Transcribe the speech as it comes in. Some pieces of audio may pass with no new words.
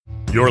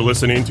You're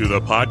listening to the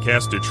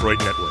Podcast Detroit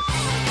Network.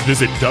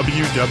 Visit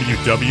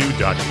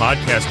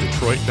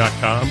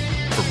www.podcastdetroit.com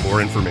for more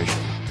information.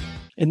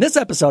 In this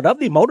episode of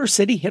the Motor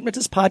City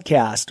Hypnotist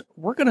Podcast,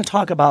 we're going to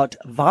talk about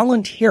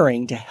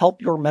volunteering to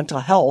help your mental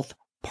health,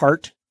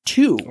 Part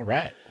 2. All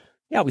right.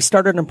 Yeah, we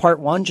started in Part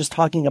 1 just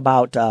talking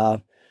about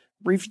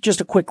just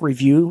a quick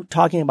review,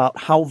 talking about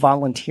how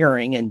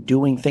volunteering and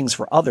doing things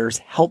for others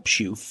helps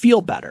you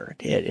feel better.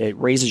 It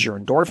raises your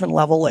endorphin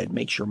level. It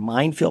makes your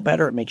mind feel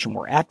better. It makes you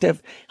more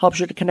active, helps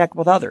you to connect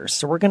with others.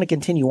 So we're going to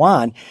continue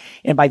on.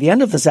 And by the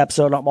end of this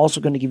episode, I'm also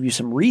going to give you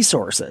some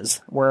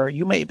resources where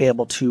you may be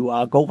able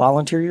to go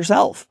volunteer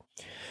yourself.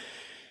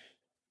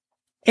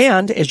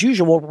 And as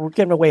usual, we're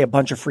giving away a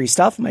bunch of free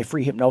stuff. My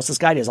free hypnosis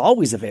guide is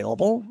always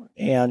available.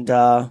 And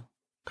come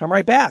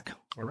right back.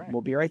 All right.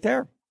 We'll be right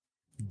there.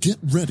 Get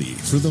ready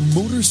for the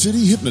Motor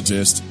City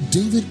Hypnotist,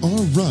 David R.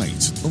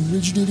 Wright,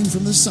 originating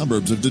from the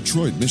suburbs of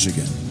Detroit,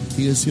 Michigan.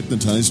 He has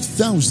hypnotized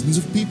thousands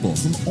of people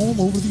from all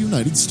over the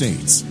United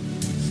States.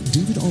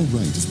 David R.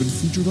 Wright has been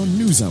featured on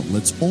news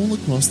outlets all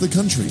across the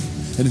country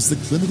and is the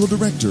clinical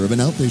director of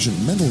an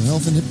outpatient mental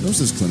health and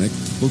hypnosis clinic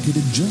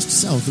located just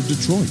south of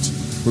Detroit,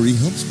 where he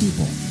helps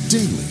people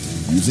daily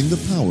using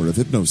the power of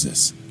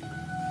hypnosis.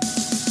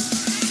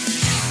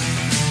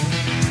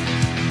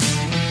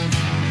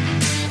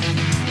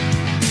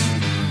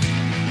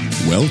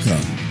 Welcome,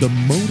 the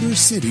Motor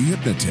City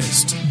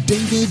Hypnotist,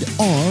 David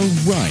R.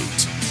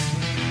 Wright.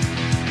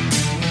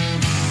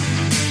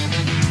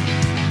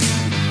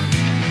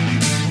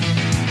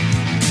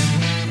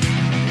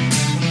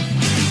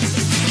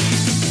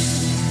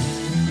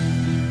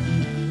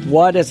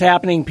 What is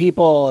happening,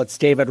 people? It's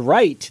David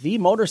Wright, the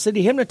Motor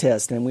City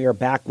Hypnotist, and we are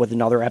back with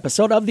another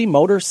episode of the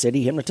Motor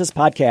City Hypnotist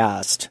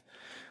Podcast.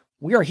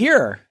 We are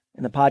here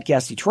in the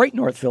Podcast Detroit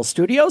Northville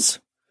studios.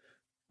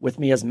 With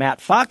me is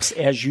Matt Fox,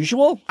 as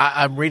usual.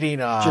 I'm reading...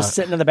 just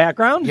sitting in the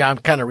background? Yeah, I'm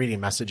kind of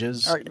reading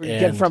messages.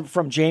 Again,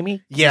 from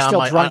Jamie? Yeah.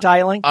 Still drunk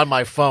dialing? On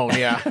my phone,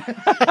 yeah.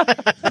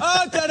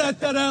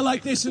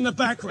 Like this in the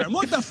background.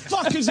 What the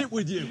fuck is it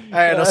with you?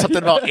 I know something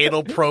about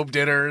anal probe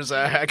dinners.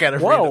 I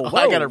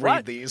gotta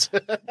read these.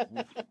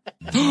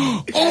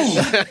 Oh,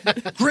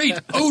 great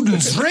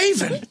Odin's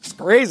Raven. It's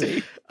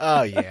crazy.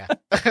 Oh, yeah.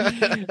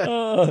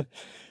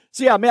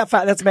 So yeah,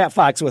 that's Matt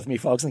Fox with me,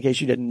 folks, in case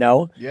you didn't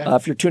know. Yeah.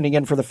 If you're tuning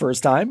in for the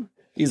first time,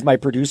 he's my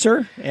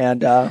producer,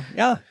 and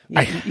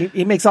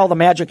he makes all the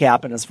magic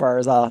happen as far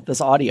as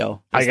this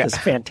audio, this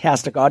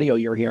fantastic audio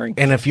you're hearing.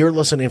 And if you're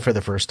listening for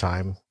the first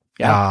time,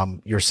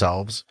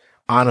 yourselves,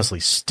 honestly,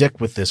 stick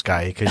with this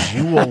guy because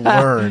you will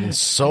learn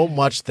so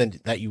much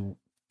that you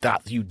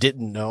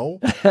didn't know.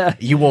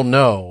 You will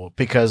know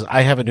because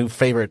I have a new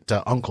favorite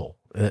uncle.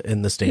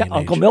 In this day and age.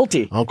 Uncle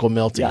Milty. Uncle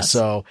Milty. Yes.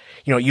 So,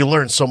 you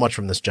learn so much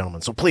from this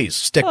gentleman. So please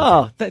stick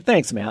with him.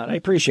 Thanks, man. I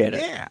appreciate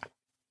it. Yeah.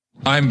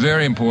 I'm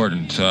very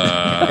important.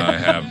 I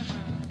have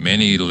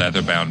many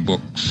leather-bound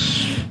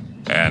books,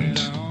 and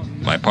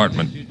my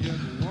apartment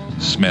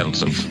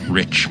smells of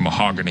rich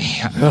mahogany.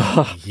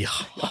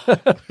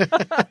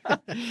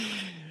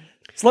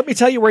 So let me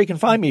tell you where you can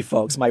find me,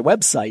 folks. My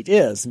website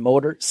is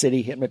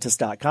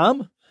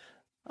motorcityhypnotist.com.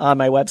 On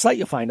my website,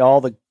 you'll find all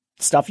the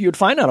stuff you would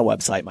find on a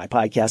website, my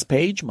podcast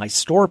page, my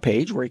store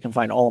page where you can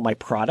find all of my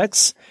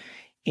products.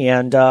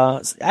 And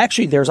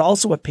actually, there's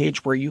also a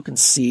page where you can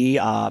see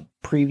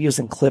previews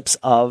and clips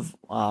of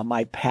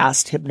my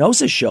past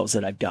hypnosis shows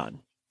that I've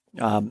done.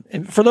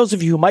 And for those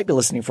of you who might be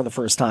listening for the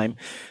first time,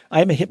 I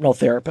am a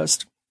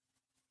hypnotherapist.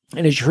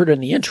 And as you heard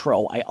in the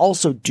intro, I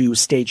also do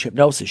stage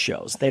hypnosis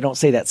shows. They don't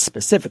say that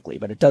specifically,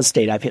 but it does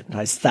state I've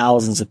hypnotized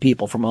thousands of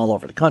people from all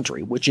over the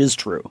country, which is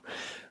true.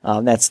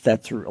 That's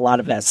through a lot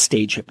of that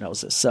stage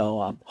hypnosis.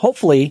 So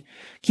hopefully,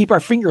 keep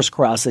our fingers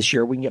crossed this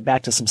year. We can get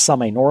back to some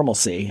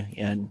semi-normalcy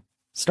and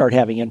start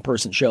having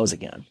in-person shows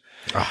again.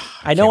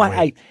 I know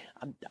I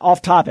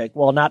off topic,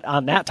 well, not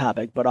on that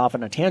topic, but off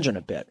on a tangent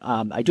a bit.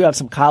 I do have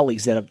some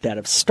colleagues that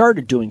have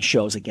started doing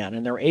shows again,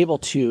 and they're able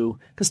to,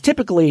 because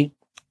typically,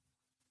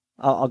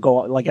 I'll go,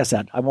 like I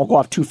said, I won't go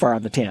off too far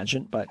on the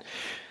tangent, but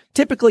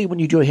typically when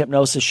you do a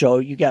hypnosis show,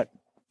 you get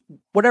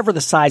whatever the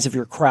size of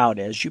your crowd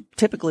is, you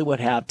typically would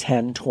have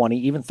 10, 20,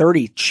 even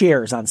 30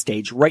 chairs on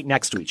stage right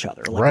next to each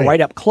other, like right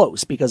up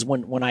close. Because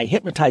when I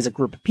hypnotize a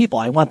group of people,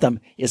 I want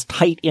them as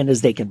tight in as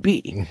they can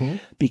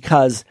be,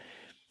 because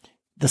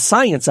the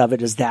science of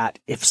it is that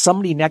if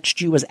somebody next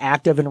to you is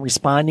active and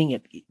responding,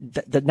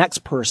 the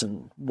next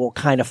person will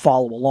kind of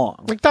follow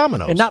along. Like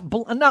dominoes. And not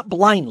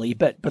blindly,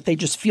 but they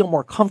just feel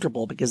more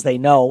comfortable because they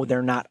know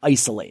they're not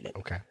isolated.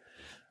 Okay.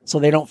 So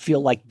they don't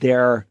feel like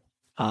they're,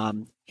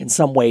 in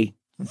some way,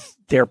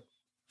 they're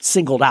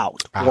singled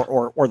out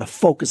or the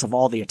focus of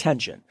all the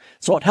attention.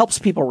 So it helps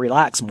people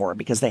relax more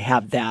because they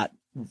have that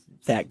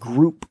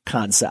group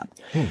concept.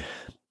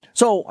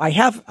 So I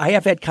have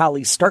had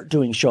colleagues start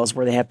doing shows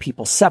where they have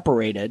people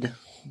separated,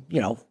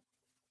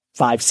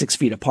 5-6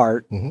 feet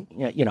apart,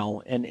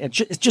 and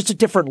it's just a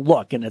different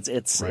look, and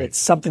it's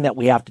something that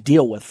we have to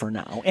deal with for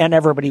now, and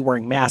everybody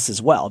wearing masks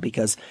as well,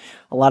 because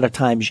a lot of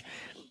times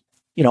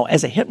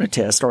as a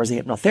hypnotist or as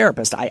a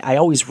hypnotherapist, I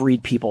always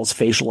read people's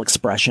facial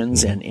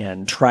expressions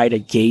and try to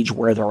gauge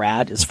where they're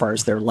at as far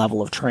as their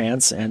level of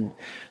trance. And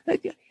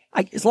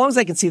as long as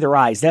I can see their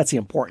eyes, that's the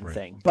important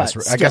thing. But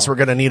I guess we're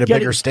going to need a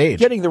bigger stage.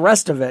 Getting the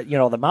rest of it,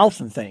 the mouth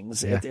and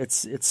things,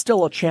 it's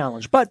still a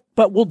challenge. But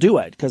we'll do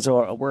it because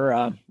we're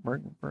at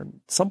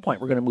some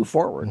point we're going to move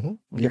forward.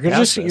 Mm-hmm. You're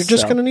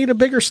just going to need a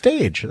bigger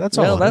stage. That's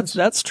all.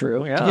 That's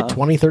true. Yeah, to get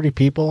 20, 30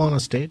 people on a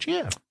stage.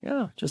 Yeah.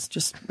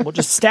 We'll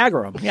just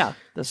stagger them. Yeah.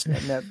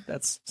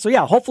 So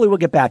yeah. Hopefully we'll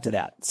get back to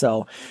that.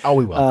 So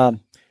we will.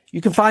 You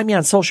can find me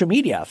on social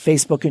media,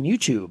 Facebook and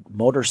YouTube,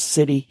 Motor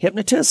City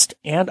Hypnotist,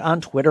 and on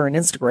Twitter and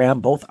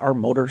Instagram, both are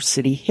Motor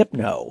City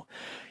Hypno.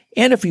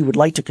 And if you would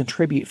like to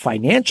contribute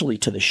financially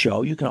to the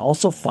show, you can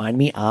also find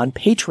me on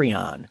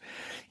Patreon.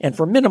 And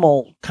for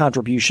minimal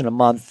contribution a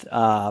month,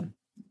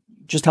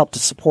 just help to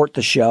support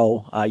the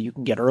show. You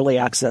can get early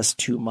access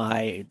to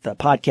the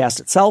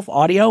podcast itself,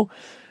 audio.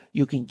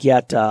 You can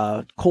get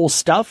cool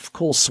stuff,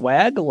 cool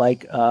swag,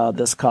 like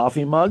this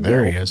coffee mug.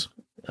 There he is.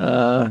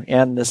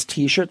 And this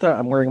t-shirt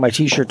I'm wearing my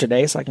t-shirt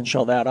today, so I can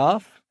show that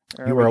off.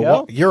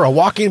 You're a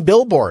walking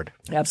billboard.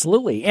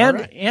 Absolutely.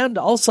 And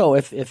also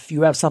if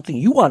you have something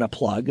you want to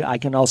plug, I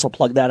can also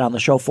plug that on the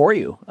show for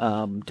you,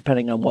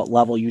 depending on what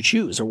level you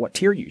choose or what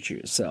tier you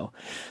choose. So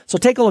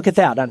take a look at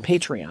that on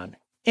Patreon.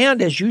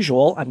 And as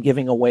usual, I'm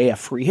giving away a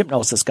free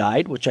hypnosis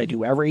guide, which I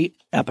do every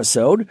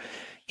episode,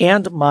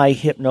 and my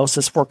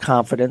Hypnosis for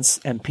Confidence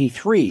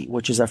MP3,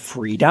 which is a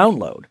free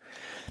download.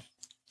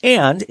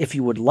 And if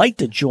you would like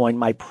to join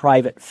my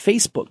private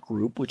Facebook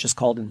group, which is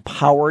called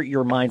Empower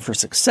Your Mind for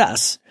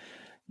Success,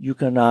 you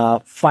can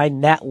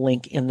find that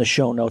link in the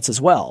show notes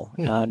as well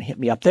and hit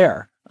me up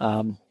there.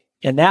 And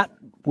that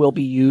will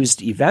be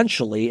used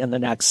eventually in the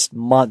next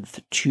month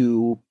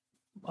to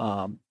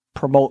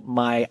promote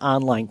my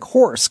online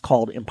course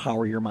called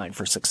Empower Your Mind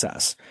for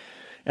Success.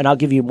 And I'll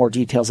give you more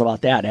details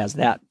about that as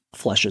that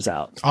fleshes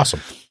out.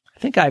 Awesome. I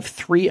think I have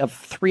three of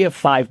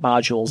 5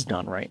 modules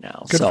done right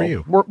now. Good for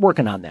you. We're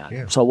working on that.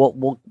 Yeah. So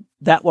we'll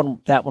that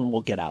one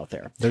will get out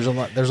there. There's a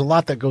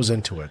lot that goes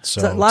into it.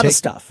 So it's a lot of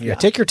stuff. Yeah,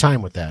 take your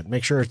time with that.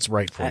 Make sure it's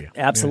right for you.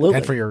 Absolutely.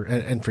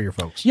 And for your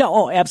folks.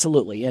 Yeah,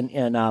 absolutely.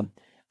 And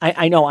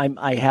I know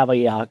I have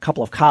a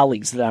couple of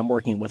colleagues that I'm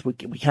working with. We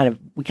kind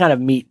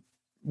of meet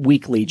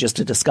weekly just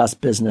to discuss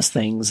business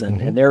things,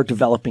 and they're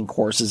developing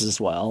courses as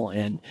well.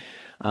 And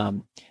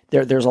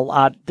there's a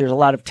lot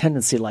of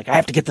tendency, like, I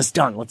have to get this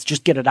done. Let's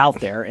just get it out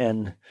there.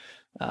 And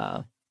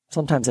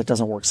sometimes that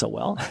doesn't work so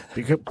well.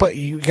 But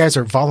you guys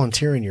are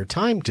volunteering your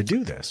time to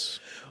do this.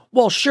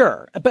 Well,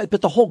 sure. But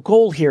the whole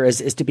goal here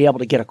is to be able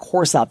to get a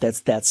course out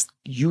that's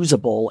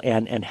usable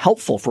and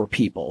helpful for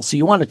people. So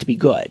you want it to be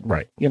good.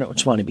 Right. You don't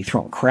just want to be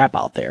throwing crap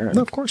out there. And,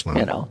 no, of course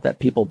not. That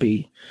people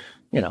be,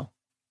 You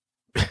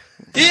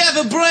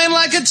have a brain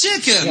like a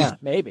chicken. Yeah,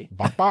 maybe.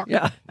 Bok, bok.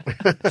 Yeah.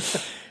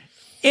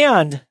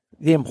 And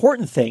the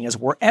important thing is,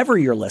 wherever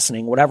you're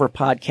listening, whatever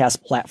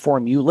podcast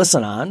platform you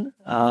listen on,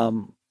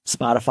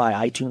 Spotify,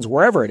 iTunes,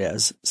 wherever it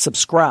is,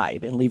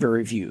 subscribe and leave a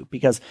review,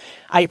 because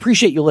I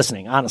appreciate you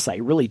listening. Honestly, I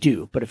really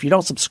do. But if you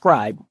don't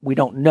subscribe, we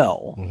don't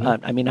know.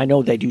 I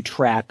know they do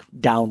track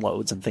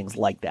downloads and things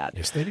like that.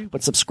 Yes, they do.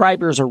 But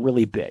subscribers are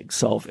really big.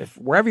 So if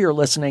wherever you're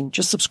listening,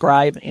 just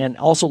subscribe, and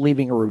also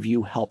leaving a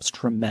review helps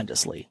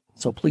tremendously.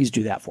 So please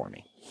do that for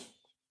me.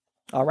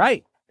 All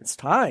right. It's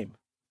time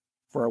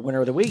for our winner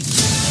of the week.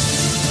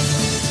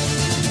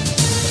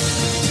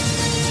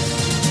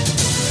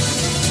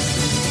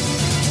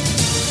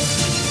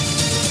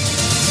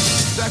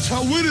 That's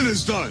how winning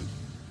is done.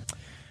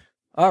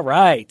 All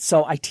right.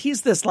 So I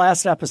teased this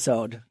last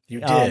episode. You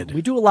did.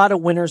 We do a lot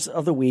of winners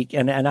of the week,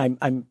 and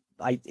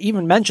I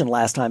even mentioned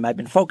last time I've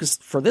been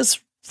focused for the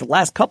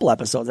last couple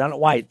episodes. I don't know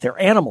why.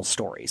 They're animal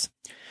stories.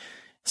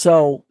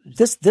 So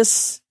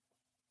this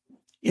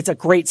it's a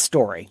great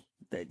story.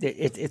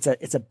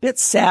 It's a bit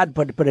sad,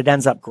 but it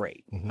ends up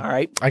great. All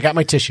right. I got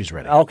my tissues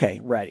ready. Okay,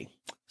 ready.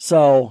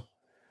 So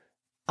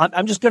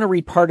I'm just going to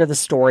read part of the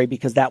story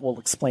because that will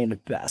explain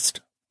it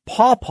best.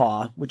 Paw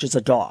Paw, which is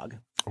a dog,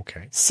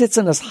 sits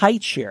in his high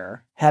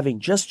chair, having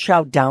just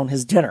chowed down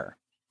his dinner.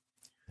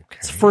 Okay.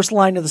 It's the first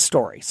line of the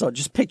story. So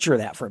just picture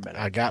that for a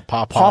minute. I got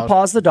Paw Paw. Paw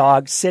Paw's the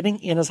dog sitting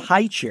in his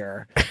high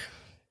chair,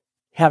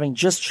 having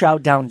just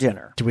chowed down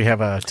dinner. Do we have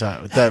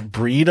the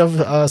breed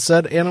of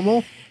said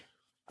animal?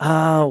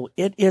 Oh,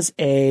 it is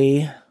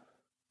I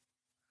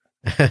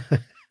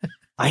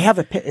have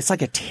it's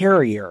like a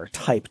terrier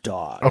type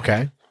dog.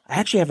 Okay. I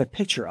actually have a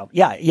picture of,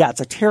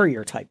 it's a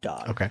terrier type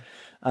dog. Okay.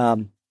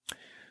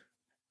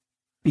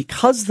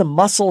 Because the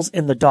muscles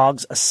in the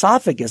dog's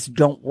esophagus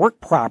don't work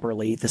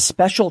properly, the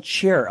special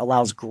chair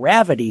allows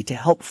gravity to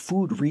help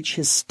food reach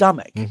his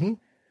stomach. Mm-hmm.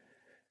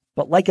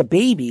 But like a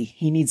baby,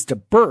 he needs to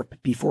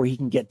burp before he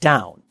can get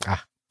down.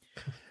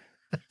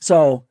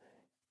 So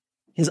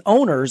his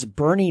owners,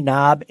 Bernie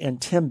Knob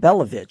and Tim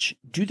Belovich,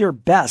 do their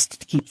best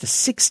to keep the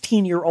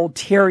 16-year-old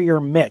terrier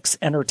mix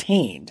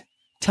entertained,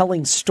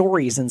 telling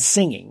stories and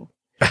singing.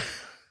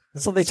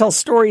 So they tell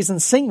stories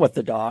and sing with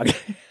the dog.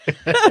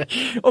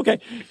 Okay.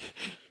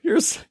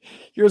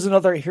 Here's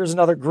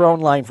another groan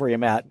line for you,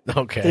 Matt.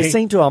 Okay. They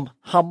sing to him,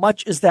 "How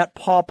much is that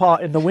pawpaw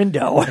in the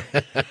window?"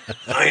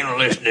 I ain't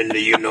listening to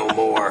you no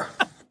more.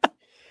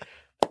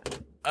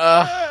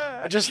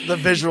 Just the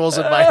visuals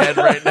in my head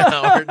right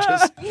now are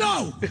just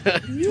No,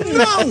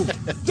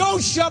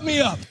 don't shut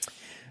me up.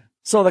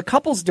 So the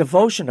couple's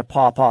devotion to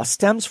Pawpaw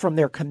stems from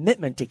their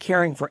commitment to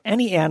caring for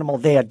any animal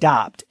they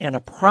adopt and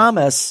a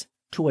promise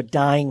to a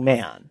dying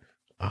man.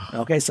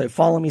 Okay, so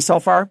follow me so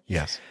far?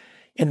 yes.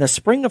 In the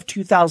spring of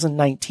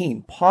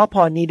 2019,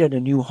 Pawpaw needed a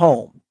new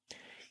home.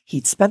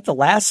 He'd spent the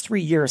last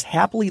 3 years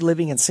happily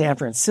living in San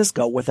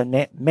Francisco with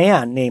a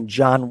man named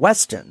John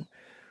Weston,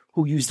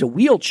 who used a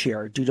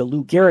wheelchair due to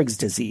Lou Gehrig's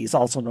disease,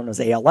 also known as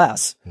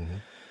ALS. Mm-hmm.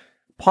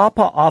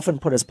 Pawpaw often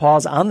put his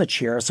paws on the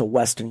chair so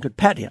Weston could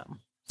pet him.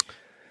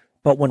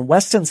 But when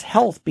Weston's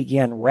health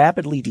began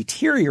rapidly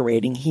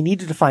deteriorating, he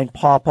needed to find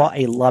Pawpaw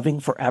a loving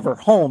forever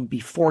home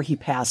before he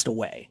passed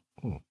away.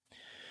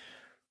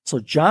 So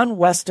John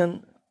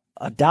Weston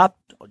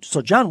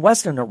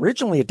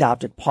originally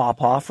adopted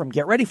Pawpaw from,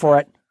 get ready for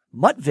it,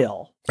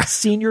 Muttville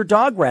Senior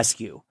Dog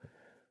Rescue.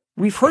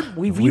 We've heard of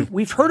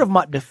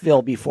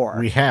Muttville before.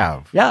 We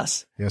have.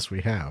 Yes. Yes,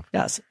 we have.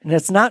 Yes. And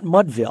it's not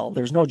Mudville.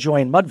 There's no joy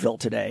in Mudville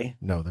today.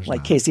 No, there's like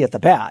not. Casey at the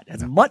Bat.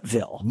 It's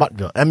Muttville.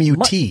 Muttville.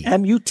 M-U-T.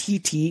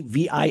 M-U-T-T-V-I-L-L-E.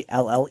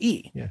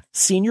 Yeah.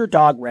 Senior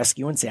Dog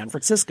Rescue in San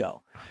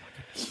Francisco.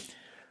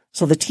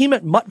 So the team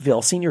at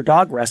Muttville Senior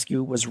Dog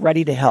Rescue was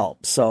ready to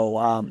help.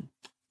 So,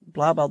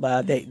 blah, blah, blah.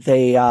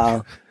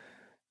 I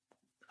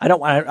don't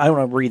want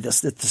to read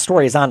this. The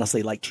story is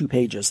honestly like 3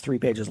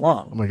 pages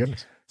long. Oh my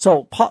goodness.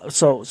 So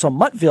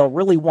Muttville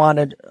really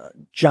wanted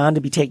John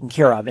to be taken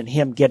care of and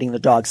him getting the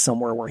dog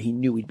somewhere where he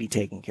knew he'd be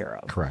taken care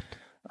of. Correct.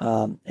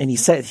 And he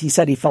said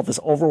he felt this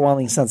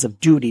overwhelming sense of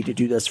duty to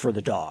do this for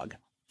the dog.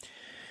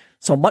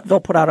 So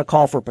Muttville put out a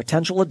call for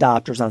potential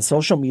adopters on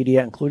social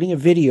media, including a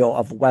video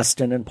of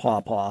Weston and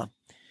Pawpaw.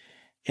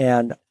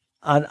 And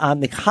on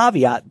the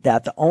caveat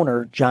that the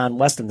owner, John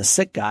Weston, the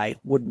sick guy,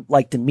 would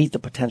like to meet the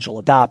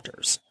potential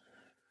adopters.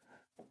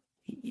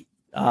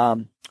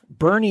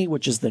 Bernie,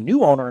 which is the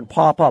new owner, and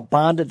Pawpaw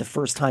bonded the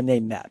first time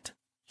they met.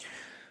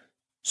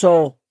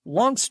 So,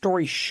 long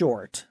story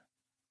short,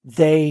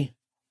 they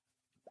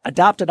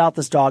adopted out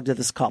this dog to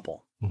this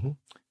couple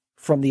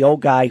from the old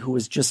guy who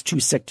was just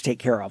too sick to take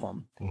care of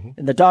him. Mm-hmm.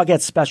 And the dog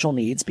had special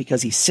needs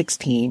because he's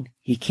 16.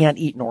 He can't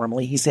eat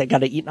normally. He's got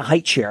to eat in a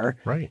high chair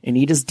and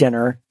eat his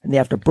dinner, and they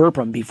have to burp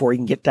him before he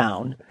can get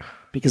down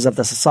because of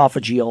this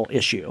esophageal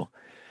issue.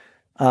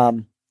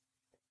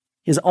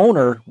 His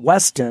owner,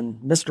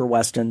 Weston, Mr.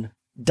 Weston,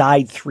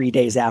 died 3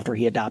 days after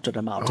he adopted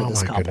him out to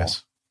this couple.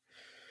 Goodness.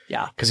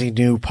 Yeah. Because he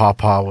knew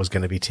Pawpaw was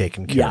going to be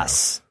taken care of.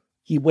 Yes.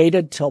 He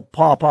waited till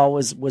Pawpaw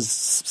was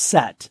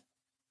set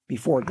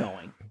before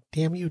going.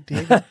 Damn you,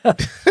 David.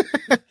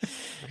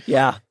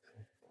 Yeah.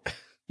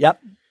 Yep.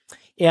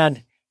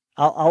 And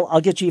I'll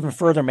get you even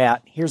further,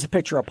 Matt. Here's a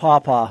picture of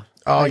Pawpaw.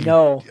 Oh, I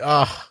know.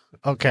 Oh,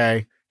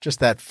 okay.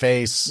 Just that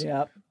face.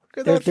 Yep.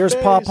 There's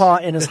Pawpaw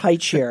in his high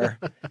chair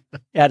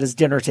at his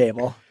dinner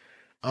table.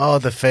 Oh,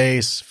 the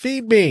face.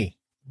 Feed me.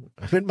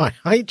 I'm in my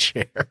high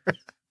chair.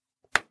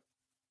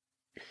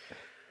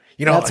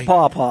 That's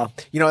Pawpaw.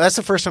 That's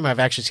the first time I've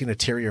actually seen a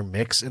terrier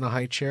mix in a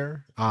high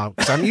chair.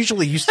 Because I'm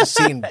usually used to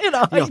seeing in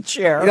a high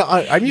chair.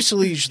 I'm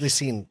usually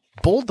seeing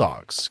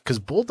bulldogs because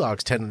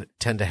bulldogs tend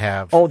to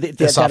have that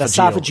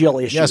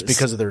esophageal issues. Yes,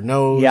 because of their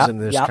nose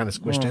and they're kind of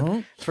squished in.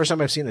 It's the first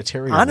time I've seen a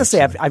terrier.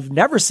 Honestly, I've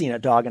never seen a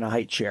dog in a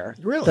high chair.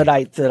 Really?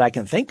 That I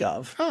can think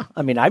of. Huh.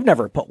 I mean, I've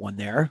never put one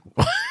there.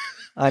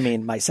 I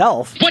mean,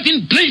 myself. What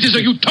in blazes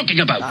are you talking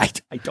about?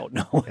 I don't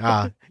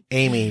know.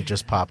 Amy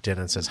just popped in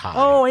and says hi.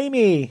 Oh,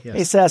 Amy. Yes.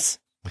 Hey, Sis.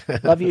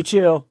 Love you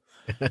too.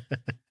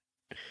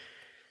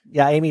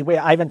 Yeah, Amy,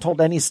 I haven't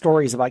told any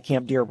stories about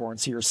Camp Dearborn,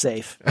 so you're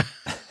safe.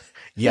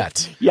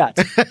 Yet.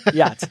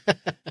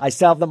 I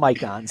still have the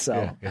mic on,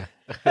 so. Yeah.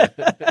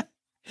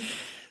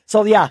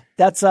 So, yeah,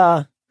 that's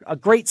a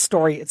great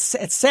story. It's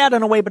sad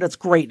in a way, but it's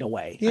great in a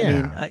way.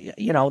 Yeah. I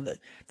mean,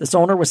 this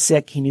owner was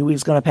sick. He knew he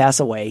was going to pass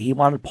away. He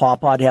wanted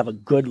Pawpaw to have a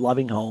good,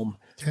 loving home.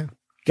 Yeah.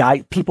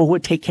 People who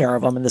would take care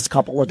of him, and this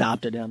couple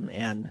adopted him,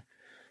 and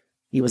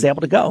he was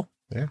able to go.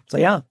 Yeah. So,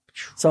 yeah.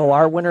 So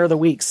our winner of the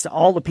week's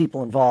all the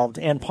people involved,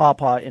 and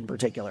Pawpaw in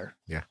particular.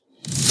 Yeah.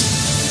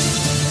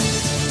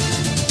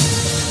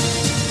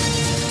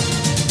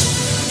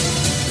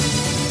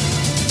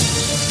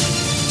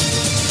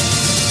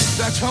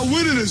 That's how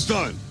winning is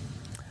done.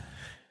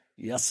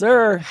 Yes,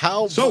 sir.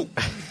 So,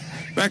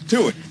 back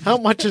to it. How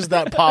much is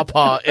that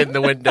Pawpaw in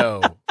the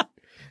window?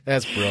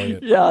 That's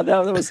brilliant. Yeah,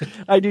 that was.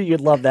 I knew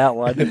you'd love that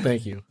one.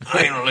 Thank you.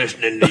 I ain't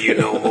listening to you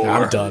no more.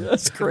 I'm done.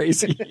 That's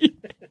crazy.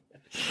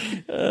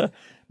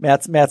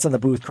 Matt's in the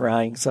booth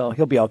crying, so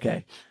he'll be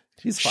okay.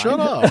 He's fine. Shut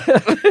up.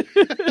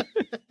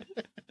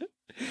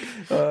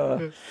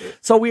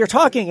 So we are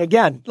talking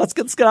again. Let's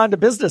get on to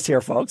business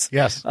here, folks.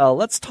 Yes.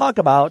 Let's talk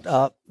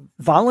about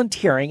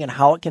volunteering and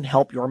how it can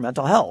help your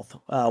mental health.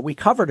 We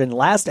covered in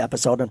last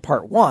episode in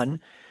part 1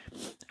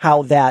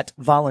 how that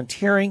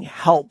volunteering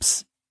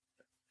helps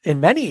in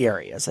many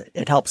areas.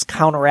 It helps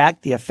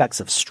counteract the effects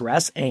of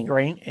stress, anger,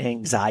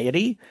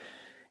 anxiety.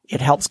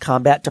 It helps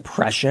combat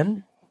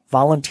depression.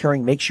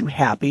 Volunteering makes you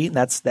happy.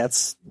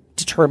 That's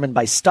determined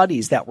by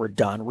studies that were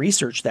done,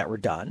 research that were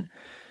done,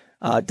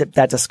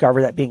 that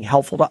discover that being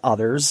helpful to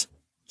others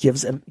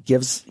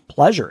gives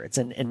pleasure. It's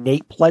an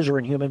innate pleasure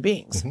in human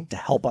beings to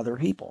help other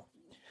people.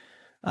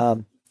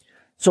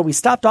 So we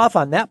stopped off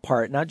on that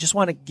part, and I just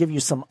want to give you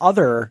some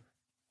other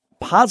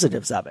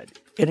positives of it.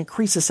 It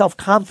increases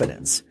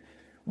self-confidence.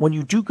 When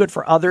you do good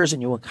for others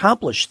and you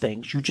accomplish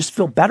things, you just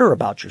feel better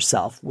about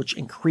yourself, which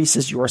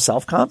increases your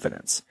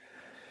self-confidence.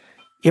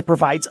 It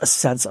provides a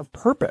sense of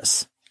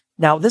purpose.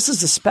 Now, this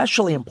is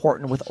especially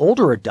important with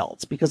older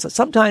adults because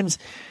sometimes,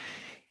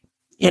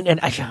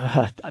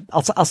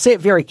 I'll say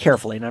it very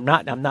carefully, and I'm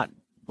not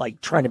like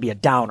trying to be a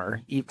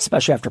downer,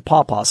 especially after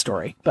Pawpaw's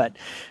story, but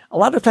a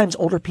lot of times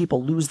older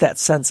people lose that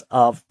sense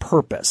of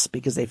purpose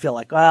because they feel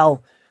like,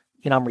 well,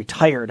 I'm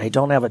retired. I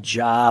don't have a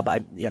job.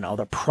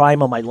 The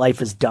prime of my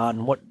life is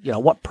done.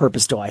 What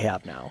purpose do I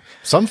have now?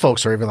 Some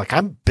folks are even like,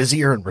 I'm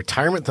busier in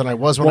retirement than I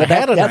was when I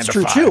had a 9 to 5. That's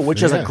true too,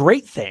 which is a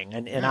great thing.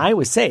 And I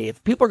always say,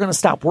 if people are going to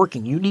stop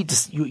working, you need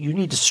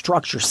to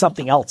structure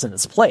something else in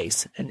its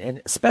place,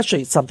 and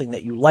especially something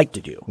that you like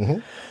to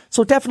do.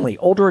 So definitely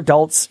older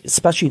adults,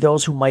 especially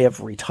those who might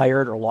have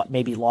retired or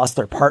maybe lost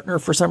their partner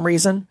for some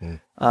reason,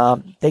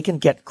 they can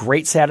get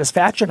great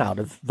satisfaction out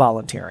of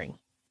volunteering.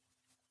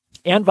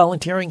 And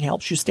volunteering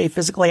helps you stay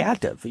physically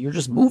active. You're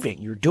just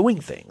moving. You're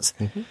doing things.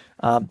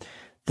 The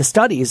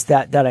studies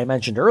that I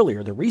mentioned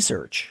earlier, the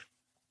research,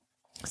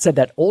 said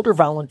that older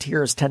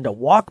volunteers tend to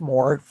walk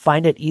more,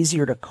 find it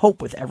easier to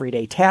cope with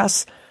everyday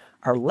tasks,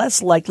 are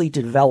less likely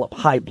to develop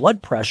high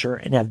blood pressure,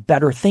 and have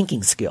better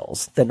thinking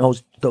skills than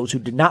those who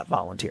did not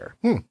volunteer.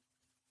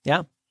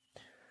 Yeah.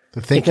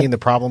 The thinking, the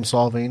problem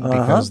solving,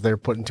 because they're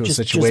put into a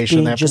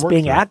situation they have to work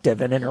being through. Active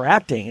and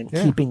interacting and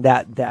keeping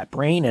that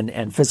brain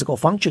and physical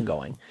function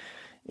going.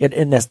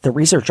 The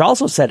research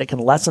also said it can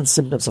lessen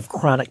symptoms of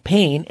chronic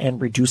pain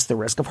and reduce the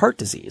risk of heart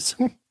disease.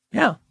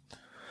 Yeah.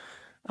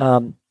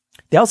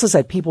 They also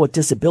said people with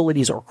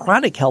disabilities or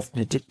chronic health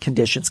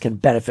conditions can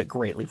benefit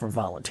greatly from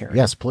volunteering.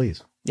 Yes,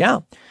 please. Yeah.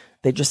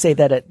 They just say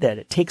that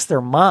it takes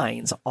their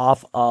minds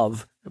off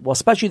of, well,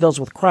 especially those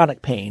with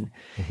chronic pain,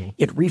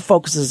 it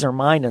refocuses their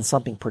mind on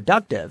something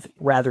productive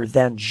rather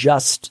than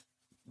just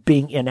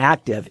being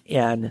inactive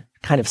and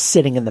kind of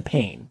sitting in the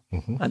pain.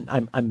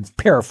 I'm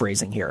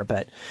paraphrasing here,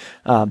 but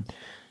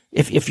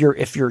if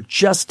you're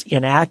just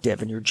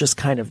inactive and you're just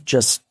kind of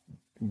just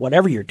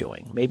whatever you're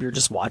doing, maybe you're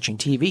just watching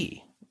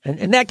TV,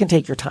 and that can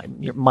take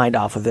your mind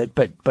off of it,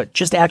 but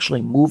just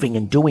actually moving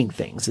and doing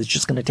things is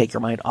just going to take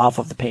your mind off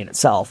of the pain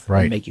itself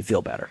and make you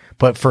feel better.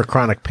 But for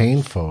chronic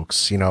pain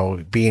folks,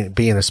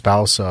 being a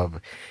spouse of,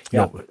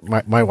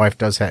 my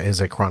wife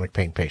is a chronic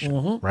pain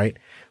patient, right?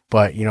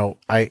 But,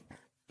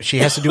 she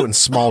has to do it in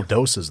small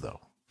doses though,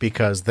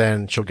 because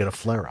then she'll get a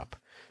flare up.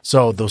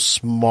 So those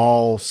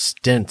small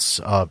stints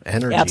of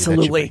energy,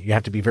 absolutely, you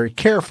have to be very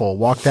careful,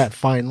 walk that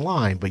fine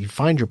line, but you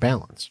find your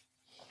balance.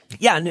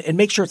 Yeah, and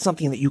make sure it's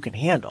something that you can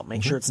handle.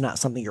 Make sure it's not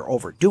something you're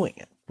overdoing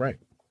it. Right.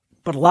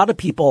 But a lot of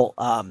people,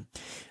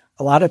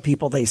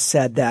 they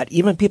said that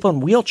even people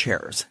in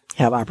wheelchairs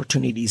have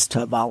opportunities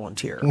to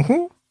volunteer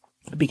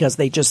because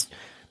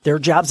they're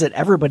jobs that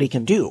everybody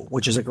can do,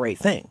 which is a great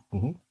thing.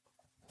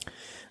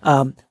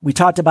 We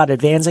talked about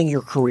advancing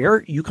your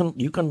career. You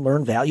can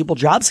learn valuable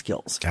job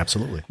skills.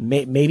 Absolutely.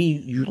 Maybe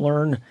you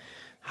learn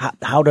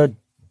how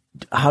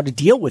to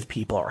deal with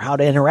people or how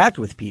to interact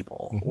with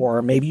people,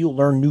 or maybe you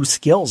learn new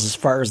skills as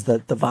far as the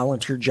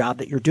volunteer job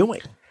that you're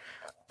doing.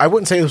 I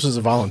wouldn't say this was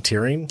a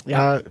volunteering,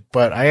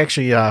 but I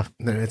actually,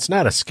 it's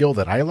not a skill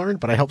that I learned,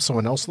 but I helped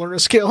someone else learn a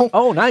skill.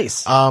 Oh,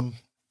 nice.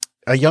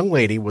 A young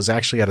lady was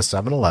actually at a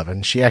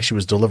 7-Eleven. She actually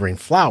was delivering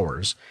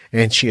flowers,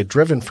 and she had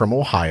driven from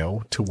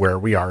Ohio to where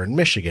we are in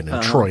Michigan,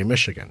 in Troy,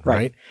 Michigan,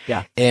 right?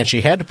 Yeah. And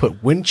she had to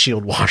put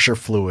windshield washer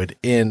fluid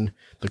in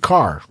the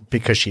car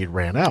because she had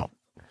ran out.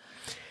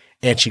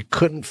 And she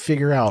couldn't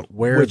figure out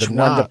where the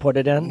knob one to put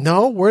it in?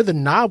 No, where the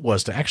knob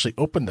was to actually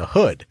open the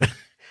hood.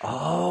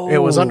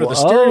 It was under the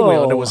steering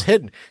wheel and it was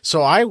hidden.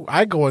 So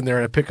I go in there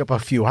and I pick up a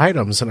few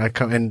items and I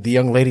come, and the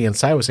young lady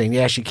inside was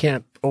saying, she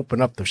can't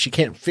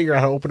figure out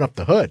how to open up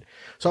the hood.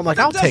 So I'm like,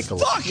 I'll take a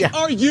look. What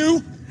are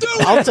you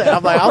doing?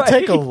 I'll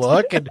take a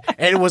look. And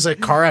it was a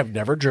car I've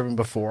never driven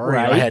before.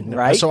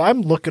 Right. So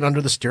I'm looking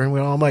under the steering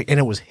wheel. I'm like, and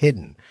it was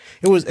hidden.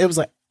 It was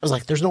like, I was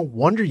like, there's no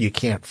wonder you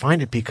can't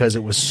find it because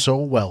it was so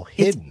well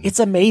hidden. It's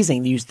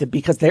amazing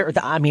because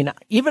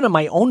even in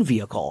my own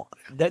vehicle,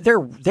 there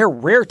are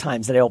rare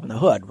times that I open the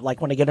hood, like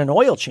when I get an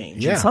oil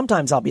change. Yeah. And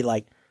sometimes I'll be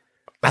like,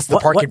 that's the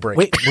parking brake.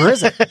 Wait, where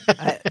is it?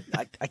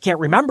 I can't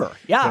remember.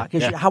 Yeah.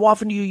 Because how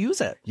often do you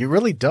use it? You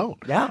really don't.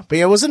 Yeah. But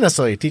it wasn't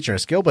necessarily teaching a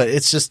skill, but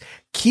it's just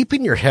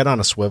keeping your head on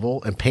a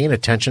swivel and paying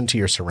attention to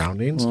your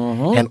surroundings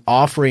and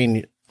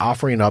offering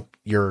up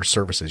your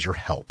services, your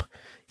help.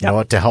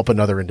 To help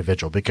another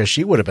individual, because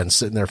she would have been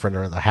sitting there for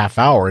another half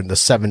hour in the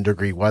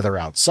 7-degree weather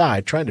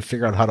outside trying to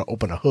figure out how to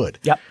open a hood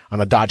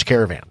on a Dodge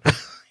Caravan.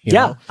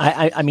 Yeah.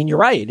 I mean, you're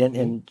right.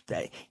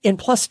 And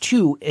plus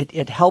too,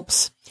 it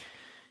helps.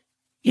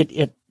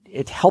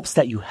 It helps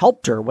that you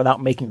helped her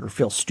without making her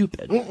feel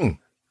stupid. Mm-mm.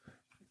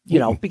 You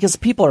know, because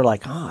people are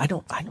like, oh, I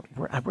don't,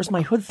 where's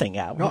my hood thing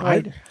at? No, I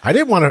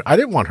didn't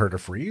want her to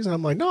freeze. And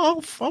I'm like,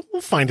 no,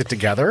 we'll find it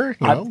together.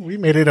 You know, we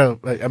made it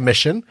a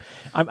mission.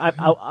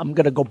 I'm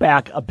going to go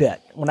back a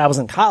bit. When I was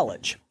in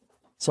college,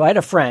 so I had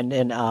a friend,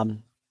 and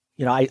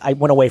you know, I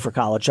went away for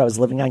college. I was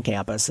living on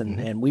campus,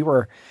 and we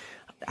were,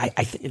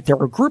 there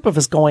were a group of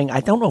us going.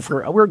 I don't know if we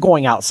were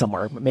going out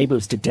somewhere. Maybe it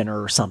was to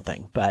dinner or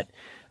something. But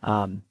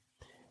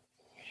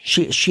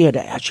she had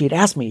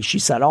asked me. She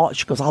said,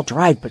 she goes, I'll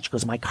drive, but she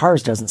goes, my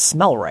car's doesn't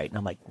smell right. And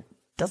I'm like,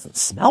 doesn't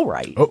smell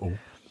right. Uh-oh.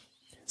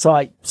 So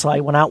I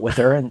went out with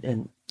her,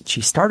 and she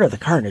started the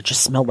car, and it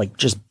just smelled like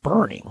just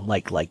burning,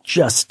 like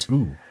just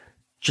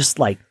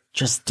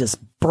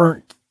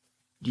burnt,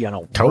 you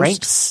know,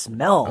 rank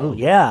smell. Ooh.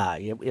 Yeah.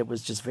 It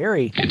was just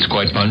very. It's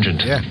quite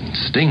pungent. Yeah. It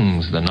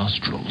stings the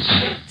nostrils.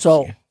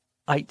 So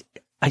I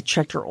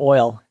checked her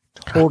oil,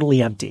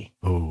 totally empty.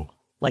 Ooh.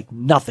 Like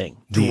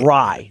nothing,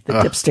 dry. The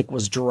dipstick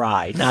was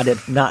dry, not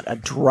a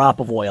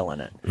drop of oil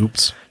in it.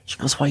 Oops. She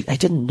goes, well, I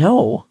didn't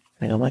know.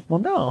 And I'm like, well,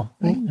 no,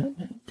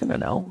 I'm gonna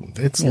know.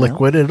 It's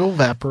liquid. It'll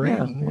evaporate,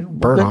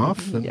 burn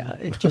off.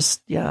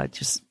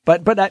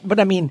 But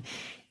I mean,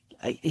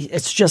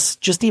 it's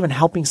just even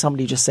helping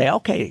somebody just say,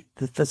 okay,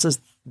 this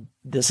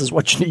is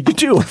what you need to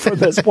do from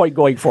this point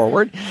going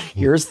forward.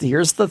 Here's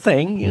the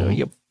thing. You know,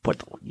 you pour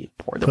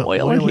the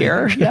oil in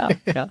here. Yeah.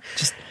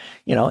 Just.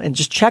 You know, and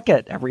just check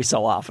it every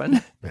so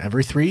often.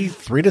 Every 3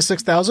 to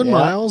 6,000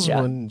 miles. Yeah.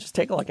 When just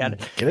take a look at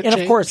it. Get it and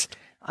changed. Of course,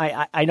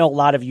 I know a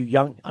lot of you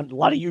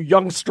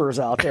youngsters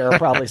out there are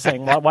probably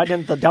saying, well, why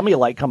didn't the dummy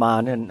light come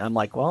on? And I'm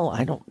like, well,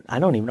 I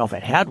don't even know if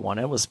it had one.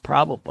 It was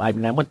probably, I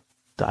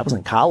was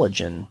in college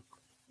in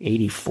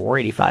 84,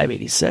 85,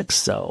 86.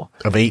 So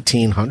of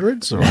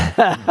 1800s?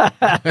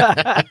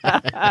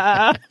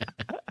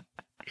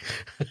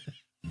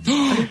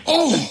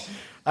 Oh!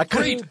 I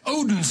Great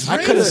Odin's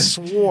I could have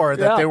swore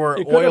that there were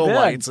oil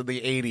lights in the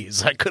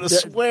 80s. I could have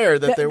swear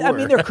that there were. I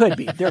mean, there could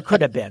be. There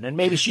could have been. And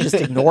maybe she just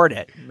ignored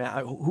it.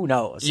 Who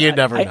knows? You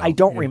never know. I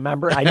don't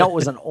remember. I know it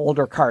was an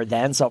older car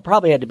then, so it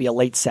probably had to be a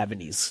late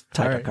 70s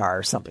type of car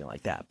or something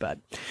like that. But,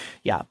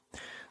 yeah.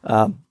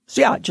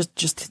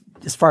 Just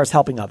as far as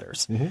helping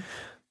others. Mm-hmm.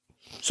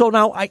 So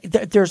now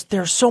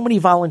there's so many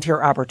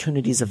volunteer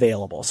opportunities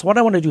available. So what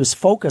I want to do is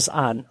focus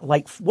on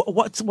like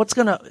what's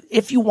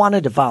if you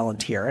wanted to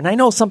volunteer, and I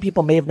know some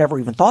people may have never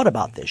even thought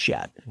about this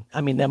yet.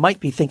 I mean, they might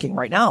be thinking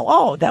right now,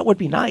 oh, that would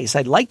be nice.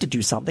 I'd like to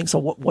do something. So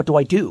what do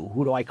I do?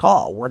 Who do I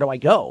call? Where do I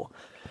go?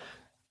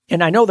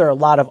 And I know there are a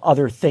lot of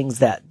other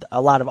things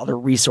a lot of other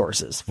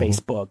resources,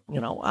 Facebook, you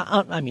know,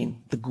 I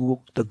mean, the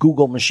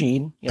Google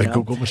machine,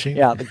 Google machine.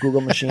 Yeah. The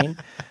Google machine.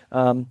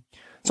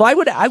 So I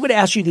would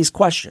ask you these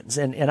questions,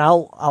 and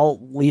I'll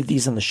leave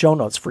these in the show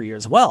notes for you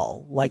as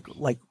well. Like,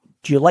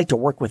 do you like to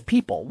work with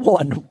people? Well,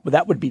 and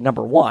that would be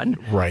number one.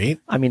 Right.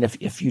 I mean,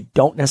 if you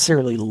don't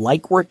necessarily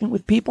like working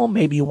with people,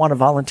 maybe you want to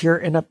volunteer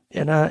in a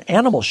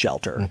animal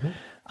shelter.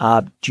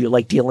 Mm-hmm. Do you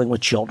like dealing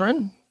with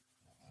children?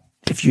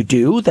 If you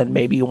do, then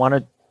maybe you want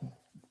to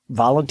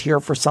volunteer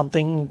for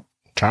something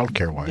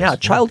childcare wise. Yeah,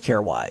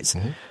 childcare wise.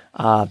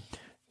 Mm-hmm.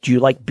 Do you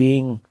like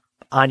being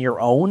on your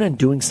own and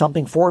doing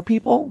something for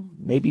people?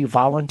 Maybe you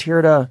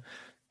volunteer to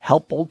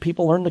help old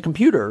people learn the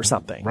computer or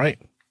something. Right.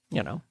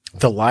 You know,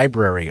 the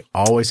library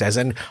always has,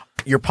 and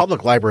your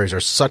public libraries are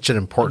such an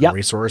important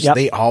resource. Yep.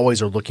 They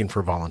always are looking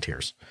for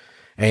volunteers.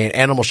 And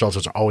animal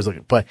shelters are always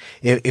looking. But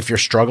if you're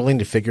struggling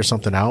to figure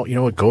something out, you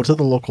know what? Go to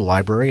the local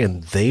library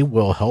and they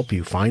will help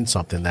you find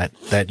something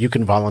that you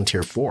can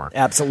volunteer for.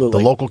 Absolutely.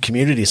 The local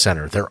community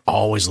center, they're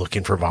always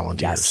looking for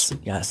volunteers.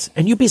 Yes.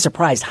 And you'd be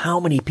surprised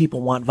how many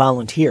people want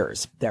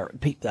volunteers.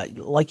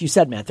 Like you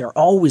said, Matt, they're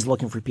always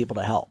looking for people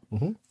to help.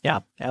 Mm-hmm.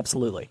 Yeah,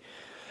 absolutely.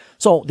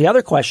 So the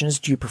other question is,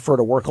 do you prefer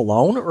to work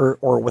alone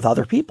or with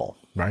other people?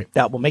 Right.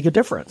 That will make a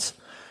difference.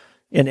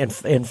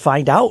 And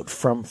find out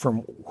from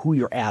who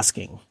you're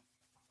asking.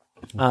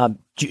 Do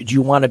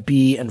you want to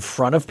be in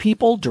front of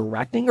people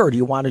directing, or do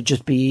you want to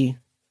just be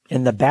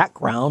in the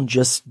background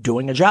just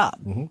doing a job?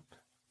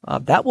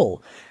 Mm-hmm. That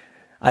will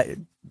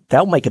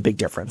make a big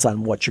difference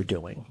on what you're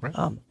doing. Right.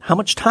 How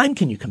much time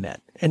can you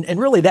commit? And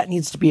really that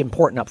needs to be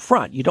important up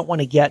front. You don't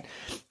want to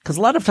because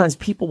a lot of times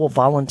people will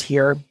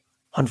volunteer,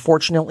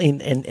 unfortunately,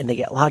 and they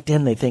get locked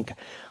in. They think,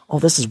 oh,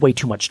 this is way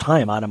too much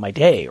time out of my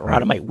day or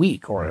out of my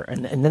week,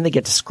 and then they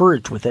get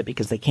discouraged with it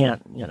because they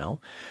can't, you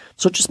know.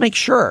 So just make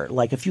sure,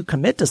 like if you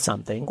commit to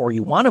something or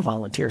you want to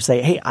volunteer,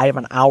 say, hey, I have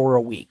an hour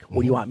a week.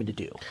 What do you want me to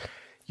do?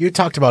 You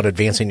talked about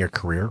advancing your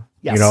career.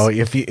 Yes. You know,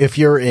 if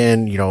you're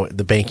in, you know,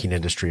 the banking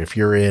industry, if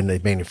you're in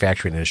the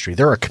manufacturing industry,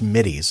 there are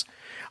committees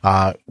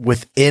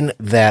within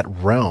that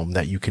realm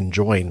that you can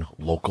join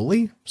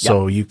locally.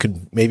 So you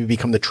can maybe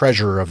become the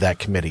treasurer of that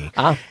committee.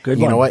 Good one.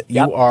 You know what?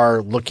 Yep. You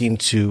are looking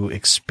to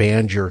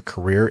expand your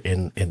career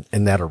in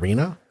that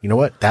arena. You know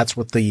what? That's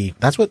what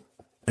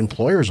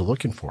employers are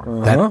looking for.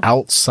 Uh-huh. That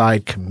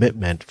outside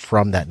commitment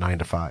from that 9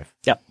 to 5.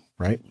 Yep.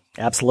 right?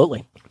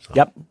 Absolutely. So.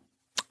 Yep.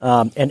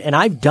 And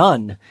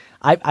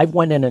I've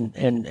went in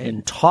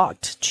and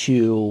talked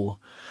to,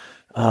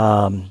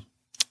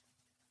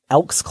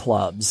 Elks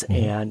clubs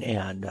and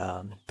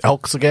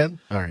Elks again.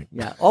 All right.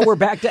 Yeah. Oh, we're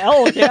back to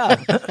elk. Yeah.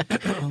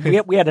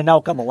 we had an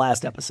elk on the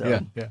last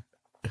episode. Yeah.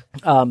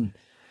 I'm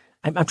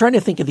trying to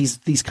think of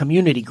these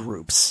community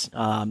groups,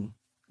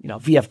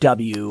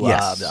 VFW,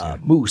 Yes.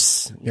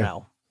 Moose,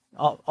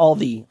 all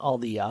the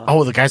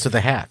the guys with the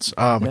hats.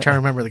 I'm trying to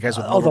remember the guys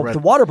with the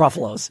water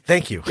buffaloes.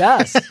 Thank you.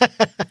 Yes.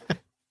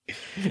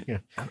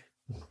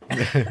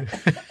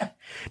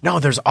 No,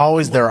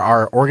 there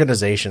are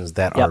organizations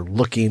that are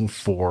looking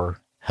for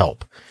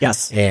help.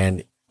 Yes.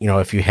 And,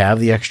 if you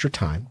have the extra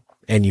time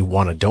and you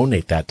want to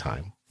donate that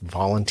time,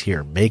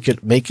 volunteer, make it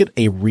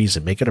a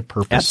reason, make it a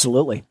purpose.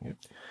 Absolutely.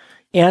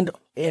 And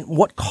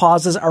what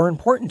causes are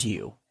important to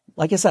you?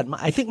 Like I said,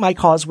 I think my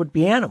cause would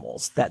be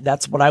animals.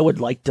 That's what I would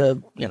like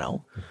to,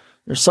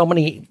 there's so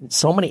many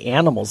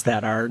animals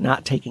that are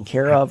not taken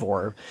care of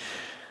or,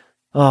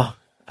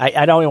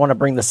 I don't even want to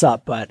bring this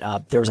up, but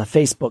there was a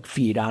Facebook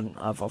feed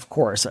of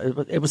course.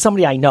 It was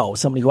somebody I know,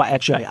 somebody who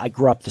actually I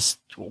grew up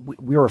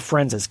we were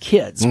friends as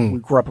kids. We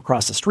grew up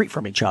across the street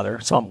from each other,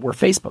 so we're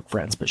Facebook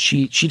friends. But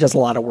she does a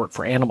lot of work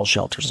for animal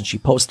shelters, and she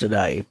posted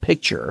a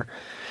picture,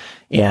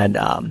 and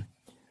I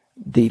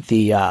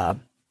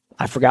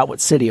forgot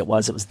what city it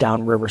was. It was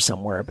downriver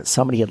somewhere, but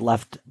somebody had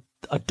left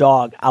a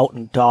dog out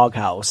in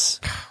doghouse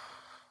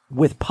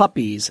with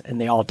puppies, and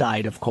they all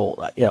died of cold,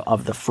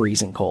 of the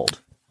freezing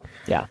cold.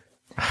 Yeah.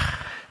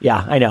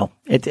 Yeah, I know.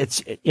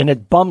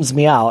 It bums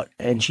me out.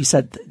 And she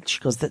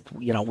goes that,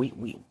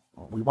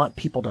 we want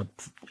people to,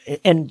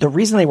 and the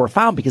reason they were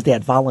found because they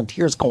had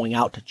volunteers going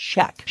out to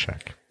check.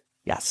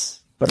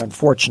 Yes. But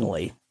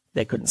unfortunately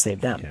they couldn't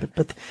save them. Yeah.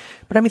 But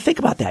I mean, think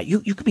about that.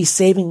 You could be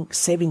saving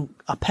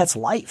a pet's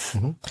life.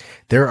 Mm-hmm.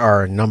 There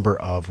are a number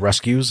of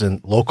rescues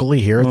and locally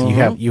here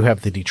you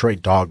have the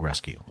Detroit Dog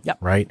Rescue. Yep.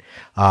 Right.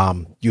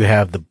 You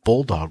have the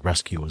Bulldog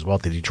Rescue as well,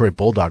 the Detroit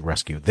Bulldog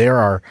Rescue. There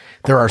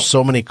are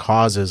so many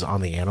causes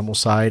on the animal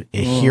side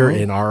here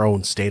in our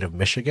own state of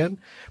Michigan,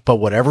 but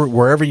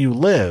wherever you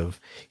live,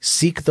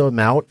 seek them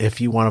out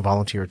if you want to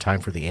volunteer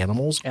time for the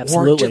animals.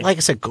 Absolutely. Or like I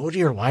said, go to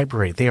your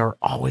library. They are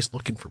always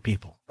looking for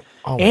people.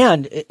 Always.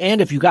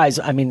 And if you guys,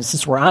 I mean,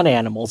 since we're on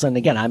animals, and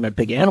again, I'm a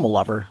big animal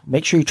lover,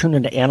 make sure you tune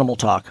into Animal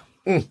Talk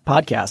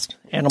podcast,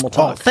 Animal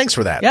Talk. Oh, thanks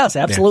for that. Yes,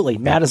 absolutely.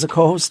 Yeah. Matt is a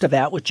co-host of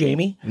that with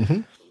Jamie.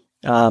 Mm-hmm.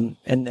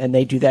 And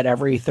they do that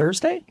every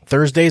Thursday?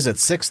 Thursdays at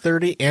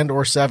 6:30 and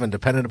or 7,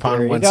 depending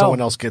upon when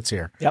someone else gets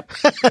here. Yep.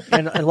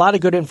 And a lot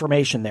of good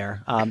information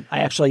there. I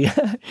actually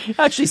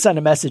sent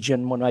a message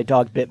in when my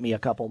dog bit me a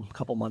couple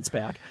months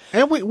back.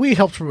 And we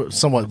helped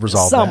somewhat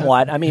resolve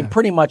that. I mean,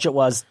 pretty much it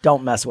was,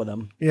 don't mess with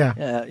him. Yeah.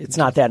 It's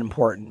not that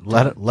important.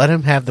 Let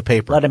him have the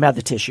paper. Let him have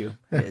the tissue.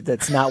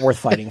 That's not worth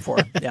fighting for.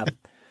 Yeah.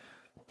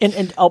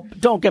 And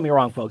don't get me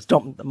wrong, folks.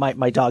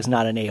 My dog's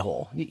not an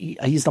a-hole.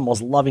 He's the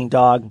most loving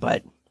dog,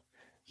 but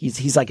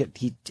he's like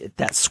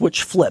that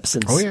switch flips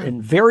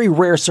in very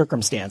rare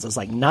circumstances,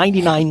 like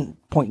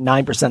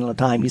 99.9% of the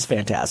time he's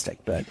fantastic.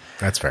 But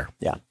that's fair.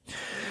 Yeah.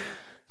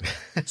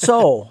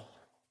 So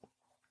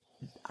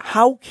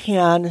how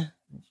can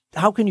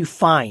you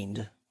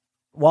find?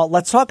 Well,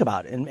 let's talk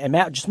about it. And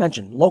Matt just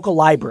mentioned local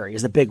library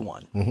is a big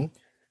one. Mm-hmm.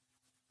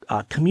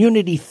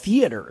 Community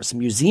theaters,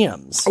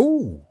 museums.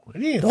 Oh, I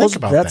didn't think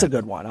about that. That's a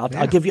good one. I'm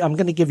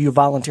going to give you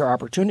volunteer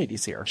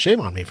opportunities here.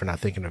 Shame on me for not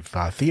thinking of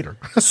theater.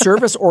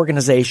 Service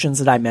organizations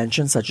that I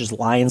mentioned, such as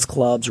Lions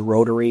Clubs,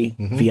 Rotary,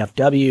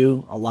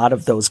 VFW, a lot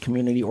of those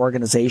community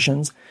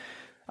organizations.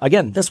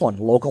 Again, this one,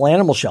 local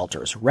animal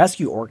shelters,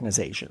 rescue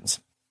organizations,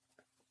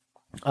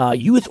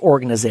 youth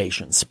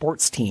organizations,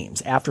 sports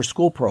teams,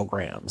 after-school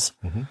programs.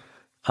 Mm-hmm.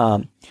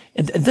 And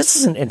this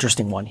is an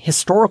interesting one.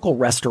 Historical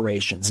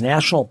restorations,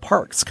 national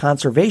parks,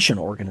 conservation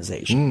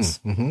organizations.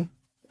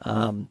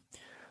 Mm-hmm.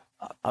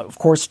 Of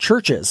course,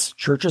 churches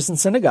and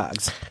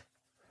synagogues.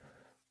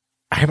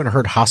 I haven't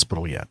heard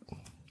hospital yet.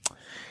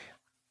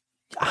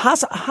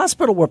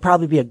 Hospital would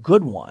probably be a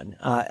good one.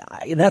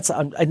 And that's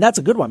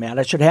a good one, man.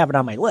 I should have it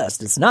on my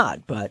list. It's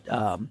not, but,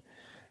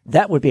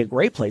 that would be a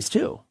great place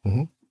too.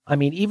 Mm-hmm. I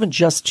mean, even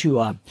just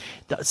to,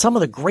 some of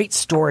the great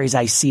stories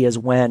I see is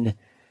when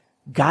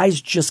guys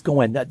just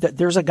go in.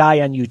 There's a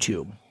guy on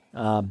YouTube,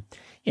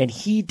 and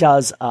he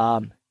does.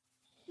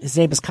 His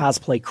name is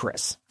Cosplay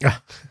Chris.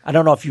 I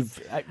don't know if you've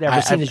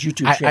ever seen his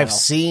YouTube channel.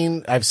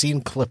 I've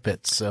seen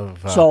clippets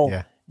of.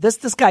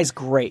 This guy's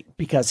great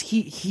because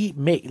he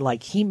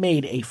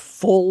made a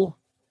full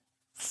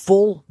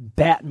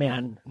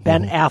Batman,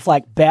 Ben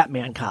Affleck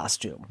Batman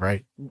costume.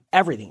 Right.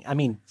 Everything. I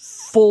mean,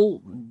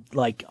 full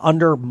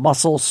under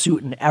muscle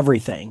suit and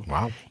everything.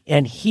 Wow.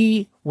 And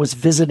he was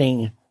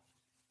visiting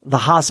the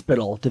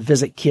hospital to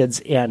visit kids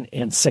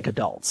and sick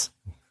adults.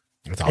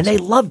 That's awesome. And they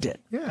loved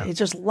it. Yeah. They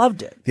just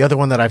loved it. The other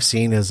one that I've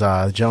seen is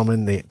a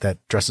gentleman that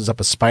dresses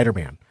up as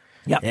Spider-Man.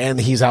 Yep. And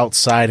he's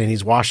outside and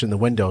he's washing the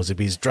windows. If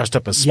he's dressed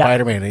up as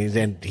Spider-Man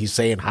and he's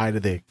saying hi to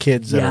the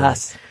kids.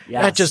 Yes.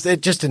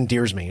 It just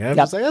endears me. I'm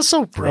just like, that's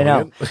so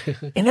brilliant.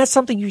 And that's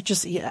something he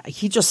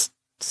just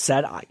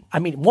said. I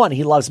mean, one,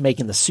 he loves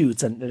making the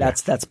suits, and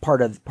that's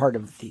part of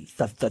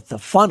the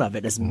fun of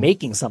it is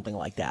making something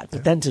like that.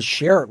 But then to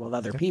share it with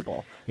other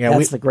people,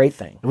 that's the great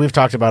thing. We've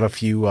talked about a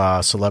few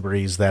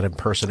celebrities that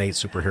impersonate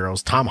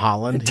superheroes. Tom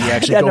Holland, he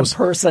actually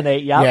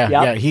impersonate.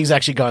 Yeah. He's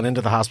actually gone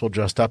into the hospital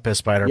dressed up as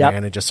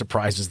Spider-Man and just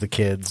surprises the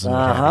kids.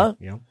 And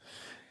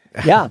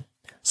Yeah.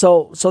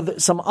 So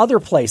some other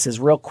places,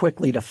 real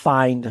quickly, to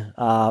find.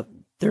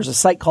 There's a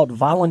site called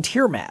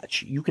Volunteer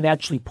Match. You can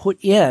actually put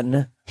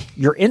in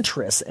your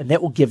interests, and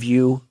that will give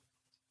you.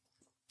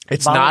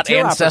 It's not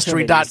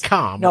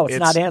Ancestry.com. No, it's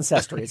not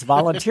Ancestry. It's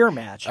Volunteer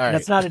Match. Right. And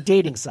it's not a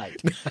dating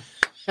site.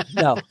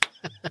 No.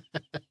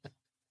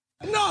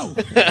 No!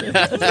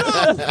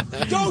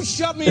 Don't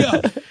shut me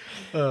up!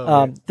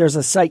 There's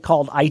a site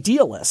called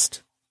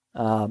Idealist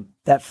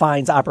that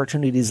finds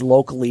opportunities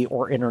locally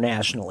or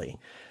internationally.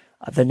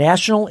 The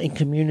National and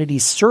Community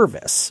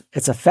Service.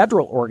 It's a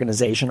federal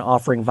organization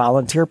offering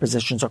volunteer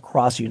positions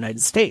across the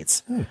United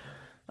States.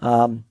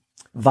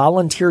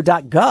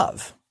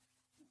 Volunteer.gov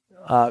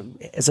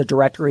is a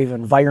directory of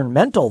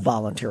environmental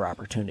volunteer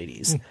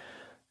opportunities.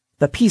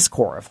 The Peace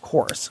Corps, of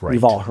course,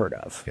 we've all heard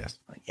of. Yes.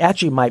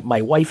 Actually,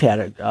 my wife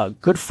had a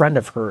good friend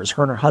of hers.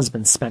 Her and her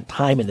husband spent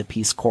time in the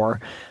Peace Corps.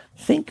 I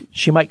think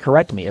she might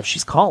correct me if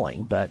she's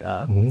calling, but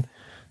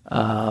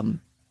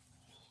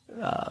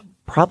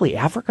probably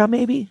Africa,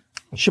 maybe.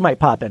 She might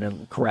pop in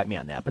and correct me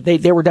on that. But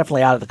they were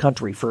definitely out of the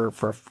country for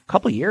a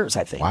couple of years,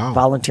 I think,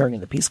 volunteering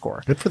in the Peace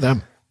Corps. Good for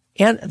them.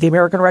 And the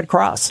American Red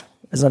Cross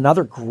is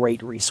another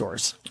great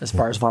resource as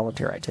far as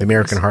volunteer activities. The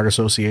American Heart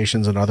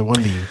Association is another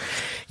one.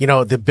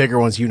 The bigger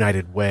ones,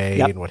 United Way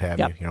and what have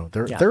you.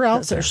 They're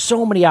out there. There's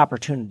so many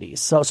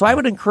opportunities. So I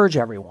would encourage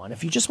everyone,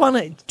 if you just want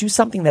to do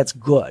something that's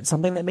good,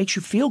 something that makes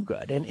you feel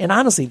good. And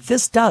honestly,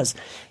 this does.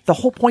 The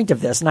whole point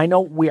of this, and I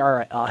know we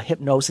are a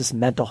hypnosis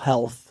mental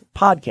health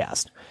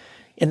podcast.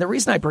 And the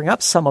reason I bring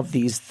up some of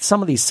these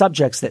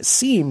subjects that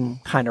seem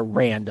kind of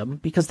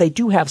random, because they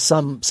do have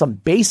some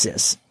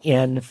basis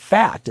in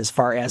fact, as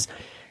far as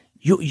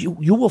you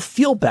will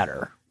feel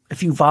better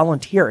if you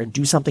volunteer and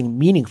do something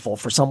meaningful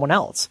for someone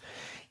else.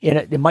 And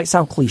it might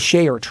sound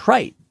cliche or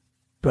trite,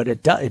 but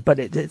it does. But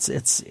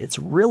it's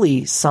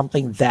really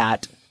something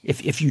that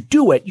if you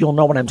do it, you'll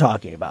know what I'm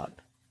talking about.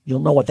 You'll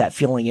know what that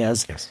feeling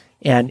is,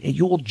 and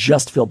you will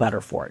just feel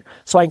better for it.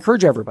 So I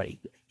encourage everybody.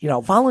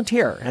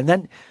 Volunteer, and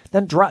then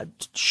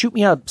shoot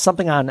me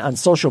something on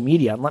social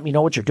media and let me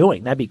know what you're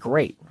doing. That'd be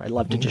great. I'd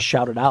love to just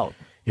shout it out.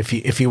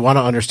 If you want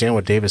to understand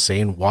what Dave is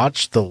saying,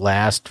 watch the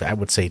last, I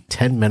would say,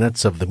 10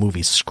 minutes of the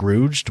movie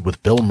Scrooged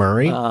with Bill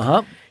Murray.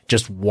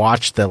 Just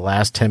watch the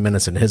last 10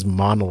 minutes in his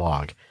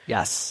monologue.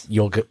 Yes.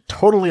 You'll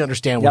totally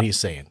understand what he's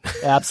saying.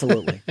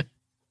 Absolutely.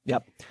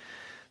 Yep.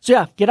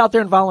 So get out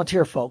there and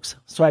volunteer, folks.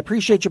 So I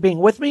appreciate you being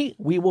with me.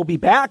 We will be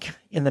back.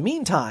 In the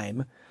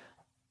meantime,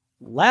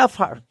 laugh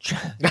hard.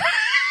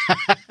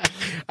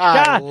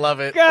 I love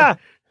it.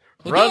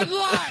 We'll do it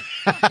live.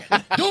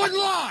 Do it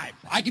live.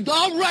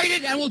 I'll write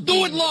it and we'll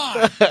do it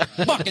live.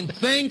 Fucking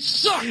thing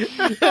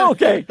sucks.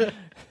 Okay.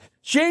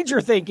 Change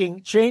your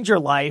thinking. Change your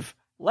life.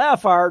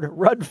 Laugh hard.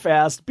 Run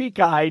fast. Be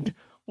kind.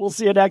 We'll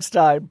see you next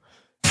time.